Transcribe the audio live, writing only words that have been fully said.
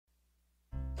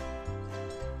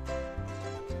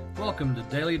Welcome to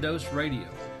Daily Dose Radio,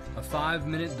 a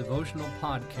 5-minute devotional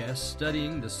podcast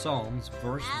studying the Psalms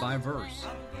verse by verse.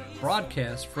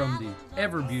 Broadcast from the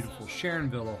ever-beautiful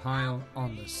Sharonville, Ohio,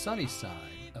 on the sunny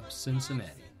side of Cincinnati.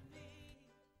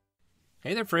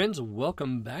 Hey there, friends.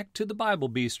 Welcome back to the Bible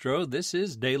Bistro. This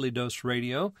is Daily Dose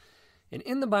Radio. And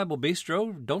in the Bible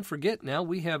Bistro, don't forget now,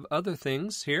 we have other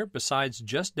things here besides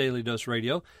just Daily Dose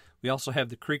Radio. We also have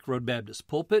the Creek Road Baptist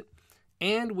Pulpit,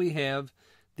 and we have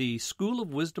the School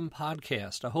of Wisdom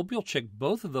podcast. I hope you'll check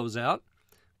both of those out.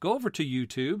 Go over to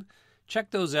YouTube, check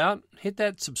those out, hit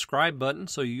that subscribe button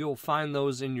so you'll find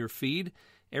those in your feed.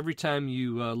 Every time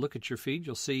you look at your feed,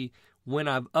 you'll see when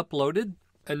I've uploaded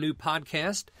a new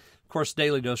podcast. Of course,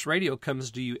 Daily Dose Radio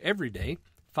comes to you every day,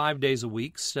 5 days a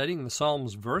week, studying the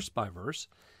Psalms verse by verse.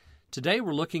 Today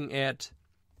we're looking at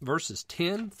verses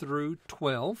 10 through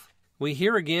 12. We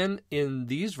hear again in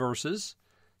these verses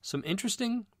some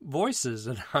interesting voices,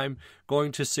 and I'm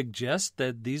going to suggest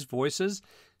that these voices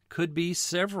could be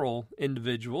several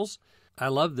individuals. I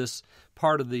love this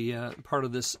part of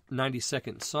this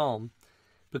 92nd Psalm,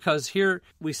 because here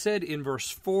we said in verse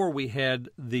 4 we had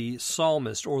the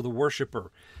psalmist or the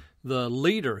worshiper, the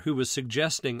leader who was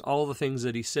suggesting all the things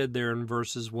that he said there in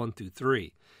verses 1 through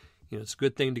 3. You know, it's a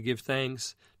good thing to give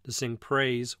thanks, to sing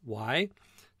praise. Why?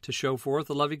 To show forth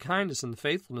the loving kindness and the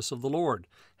faithfulness of the Lord.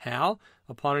 How?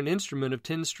 Upon an instrument of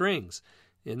 10 strings.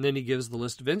 And then he gives the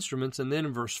list of instruments. And then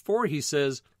in verse 4 he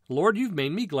says, Lord, you've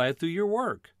made me glad through your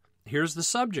work. Here's the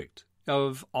subject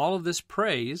of all of this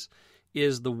praise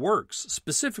is the works,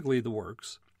 specifically the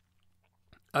works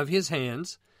of his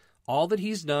hands, all that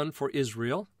he's done for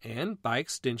Israel, and by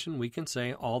extension we can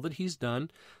say all that he's done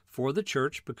for the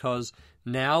church, because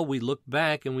now we look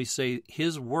back and we say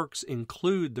his works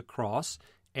include the cross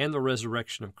and the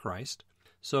resurrection of Christ.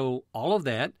 So all of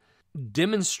that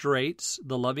demonstrates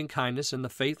the loving kindness and the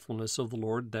faithfulness of the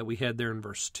Lord that we had there in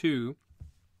verse 2.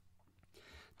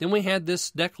 Then we had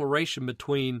this declaration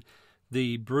between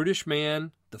the brutish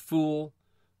man, the fool,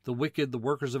 the wicked, the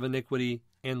workers of iniquity,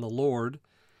 and the Lord.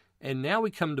 And now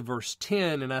we come to verse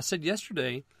 10, and I said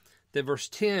yesterday that verse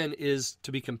 10 is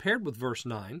to be compared with verse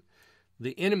 9.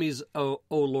 The enemies, O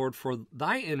Lord, for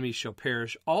thy enemies shall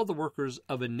perish, all the workers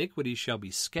of iniquity shall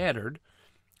be scattered.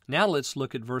 Now let's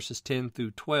look at verses 10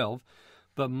 through 12.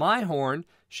 But my horn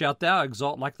shalt thou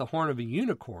exalt like the horn of a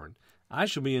unicorn. I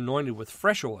shall be anointed with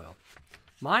fresh oil.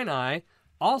 Mine eye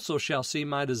also shall see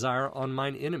my desire on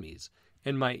mine enemies,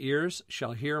 and my ears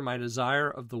shall hear my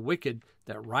desire of the wicked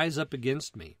that rise up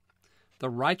against me. The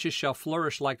righteous shall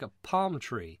flourish like a palm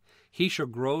tree. He shall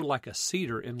grow like a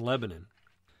cedar in Lebanon.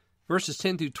 Verses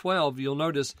 10 through 12, you'll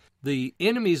notice the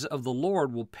enemies of the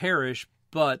Lord will perish,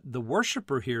 but the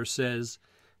worshiper here says,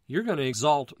 you're going to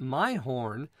exalt my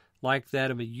horn like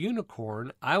that of a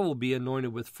unicorn. I will be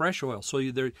anointed with fresh oil. So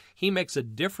he makes a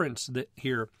difference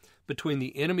here between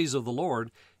the enemies of the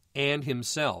Lord and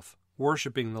himself,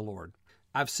 worshiping the Lord.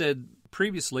 I've said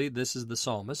previously this is the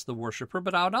psalmist, the worshiper,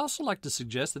 but I would also like to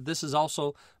suggest that this is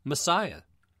also Messiah.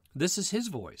 This is his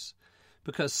voice,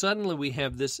 because suddenly we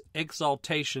have this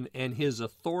exaltation and his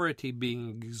authority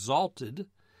being exalted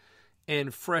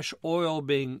and fresh oil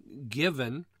being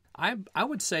given. I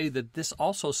would say that this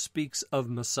also speaks of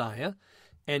Messiah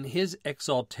and his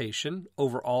exaltation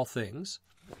over all things.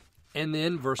 And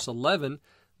then verse 11,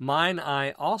 mine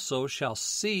eye also shall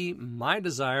see my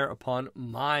desire upon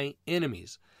my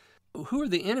enemies. Who are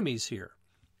the enemies here?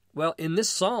 Well, in this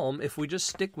psalm, if we just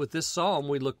stick with this psalm,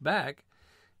 we look back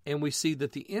and we see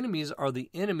that the enemies are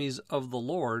the enemies of the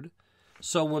Lord.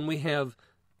 So when we have,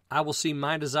 I will see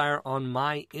my desire on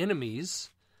my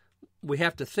enemies, we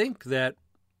have to think that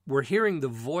we're hearing the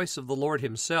voice of the Lord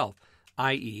himself,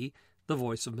 i.e., the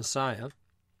voice of Messiah.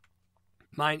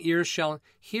 Mine ears shall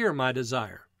hear my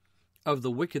desire of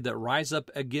the wicked that rise up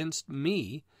against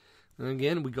me. And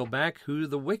again, we go back, who are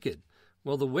the wicked?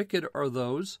 Well, the wicked are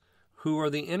those who are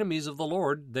the enemies of the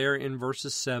Lord there in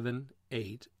verses 7,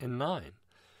 8, and 9.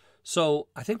 So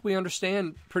I think we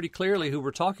understand pretty clearly who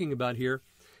we're talking about here.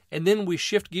 And then we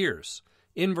shift gears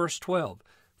in verse 12.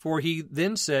 For he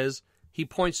then says, he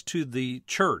points to the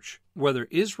church, whether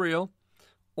Israel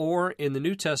or in the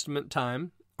New Testament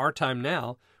time, our time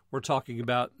now, we're talking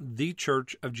about the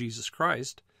church of Jesus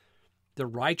Christ. The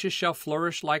righteous shall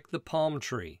flourish like the palm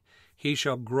tree. He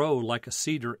shall grow like a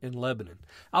cedar in Lebanon.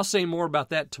 I'll say more about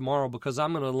that tomorrow, because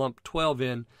I'm going to lump 12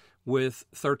 in with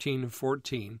 13 and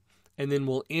 14. And then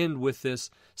we'll end with this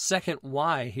second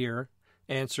why here,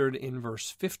 answered in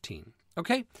verse 15.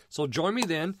 Okay, so join me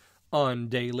then on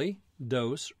Daily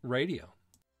Dose Radio.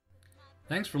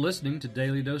 Thanks for listening to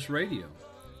Daily Dose Radio.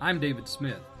 I'm David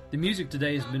Smith. The music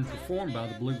today has been performed by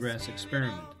the Bluegrass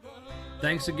Experiment.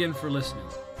 Thanks again for listening.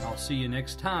 I'll see you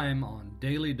next time on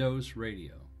Daily Dose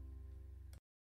Radio.